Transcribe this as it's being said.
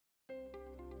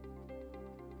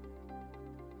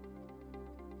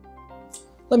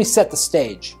Let me set the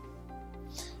stage.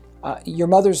 Your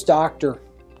mother's doctor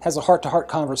has a heart-to-heart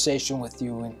conversation with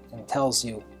you and tells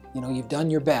you, you've done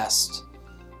your best,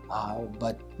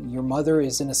 but your mother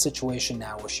is in a situation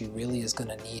now where she really is going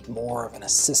to need more of an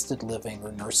assisted living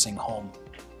or nursing home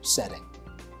setting.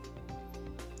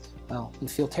 Well, you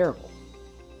feel terrible.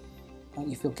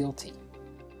 You feel guilty.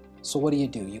 So what do?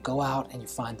 You go out and you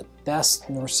find the best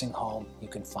nursing home you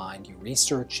can find. You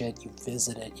research it, you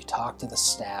visit it, you talk to the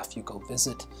staff, you go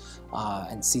visit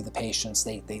and see the patients.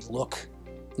 They look,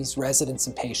 these residents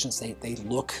and patients, they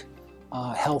look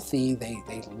healthy,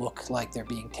 they look like they're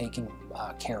being taken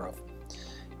care of.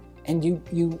 And you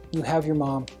have your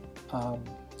mom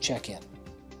check in.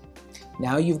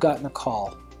 Now you've gotten a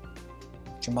call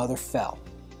that your mother fell.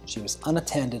 She was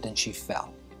unattended and she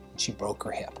fell. And she broke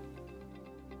her hip.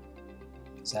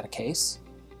 Is that a case?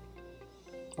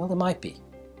 Well, it might be.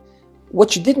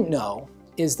 What you didn't know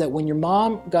is that when your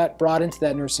mom got brought into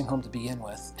that nursing home to begin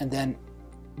with, and then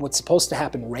what's supposed to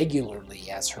happen regularly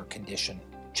as her condition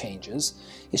changes,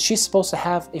 is she's supposed to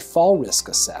have a fall risk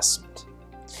assessment.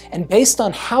 And based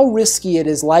on how risky it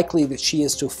is likely that she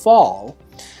is to fall,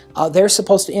 they're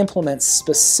supposed to implement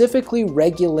specifically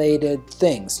regulated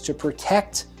things to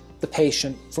protect the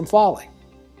patient from falling.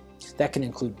 That can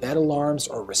include bed alarms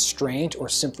or restraint or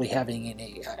simply having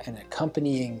an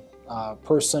accompanying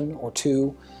person or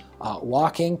two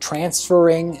walking,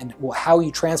 transferring, and how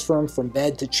you transfer them from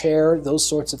bed to chair, those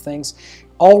sorts of things,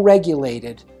 all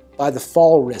regulated by the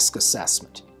fall risk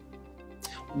assessment.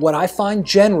 What I find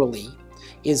generally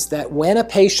is that when a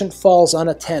patient falls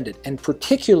unattended, and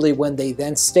particularly when they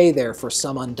then stay there for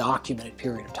some undocumented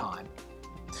period of time,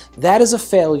 that is a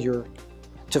failure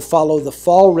to follow the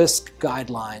fall risk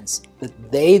guidelines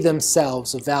that they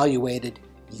themselves evaluated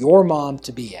your mom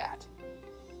to be at.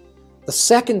 The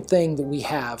second thing that we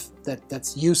have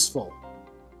that's useful,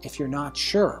 if you're not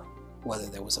sure whether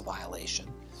there was a violation,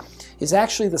 is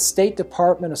actually the State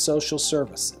Department of Social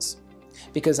Services.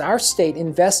 Because our state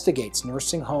investigates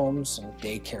nursing homes and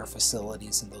daycare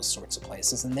facilities and those sorts of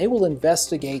places, and they will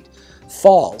investigate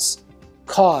falls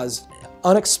caused,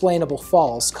 unexplainable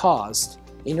falls caused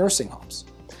in nursing homes.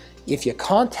 If you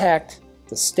contact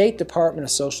the State Department of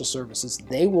Social Services,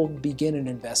 they will begin an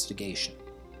investigation.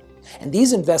 And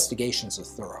these investigations are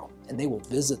thorough, and they will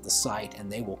visit the site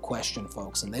and they will question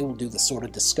folks, and they will do the sort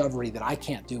of discovery that I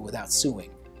can't do without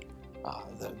suing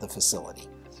the facility.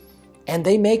 And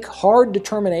they make hard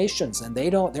determinations, and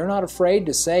they're not afraid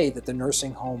to say that the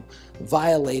nursing home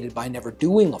violated by never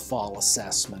doing a fall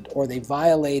assessment, or they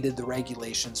violated the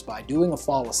regulations by doing a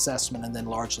fall assessment and then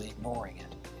largely ignoring it.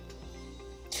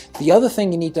 The other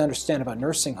thing you need to understand about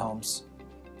nursing homes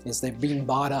is they're being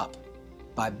bought up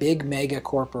by big mega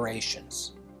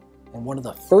corporations. And one of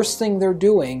the first things they're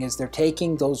doing is they're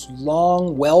taking those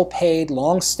long, well-paid,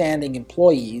 long-standing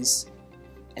employees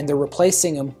and they're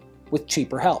replacing them with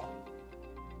cheaper help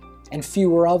and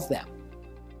fewer of them.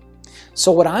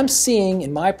 So what I'm seeing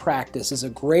in my practice is a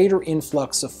greater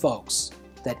influx of folks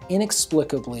that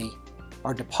inexplicably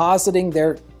are depositing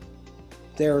their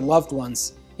loved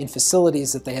ones in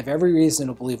facilities that they have every reason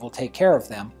to believe will take care of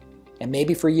them, and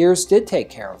maybe for years did take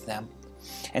care of them,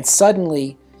 and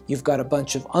suddenly you've got a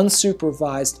bunch of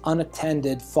unsupervised,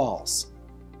 unattended falls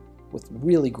with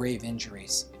really grave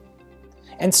injuries.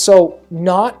 And so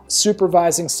not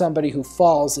supervising somebody who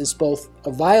falls is both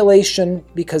a violation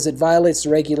because it violates the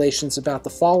regulations about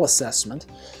the fall assessment,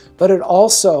 but it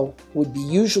also would be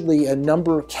usually a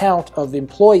number count of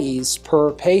employees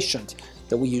per patient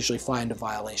that we usually find a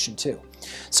violation too.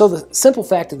 So the simple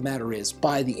fact of the matter is,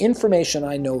 by the information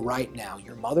I know right now,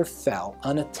 your mother fell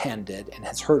unattended and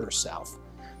has hurt herself.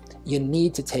 You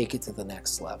need to take it to the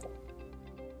next level.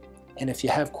 And if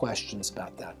you have questions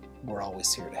about that, we're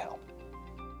always here to help.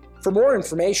 For more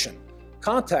information,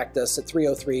 contact us at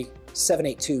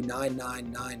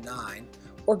 303-782-9999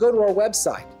 or go to our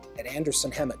website at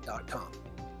andersonhemmat.com.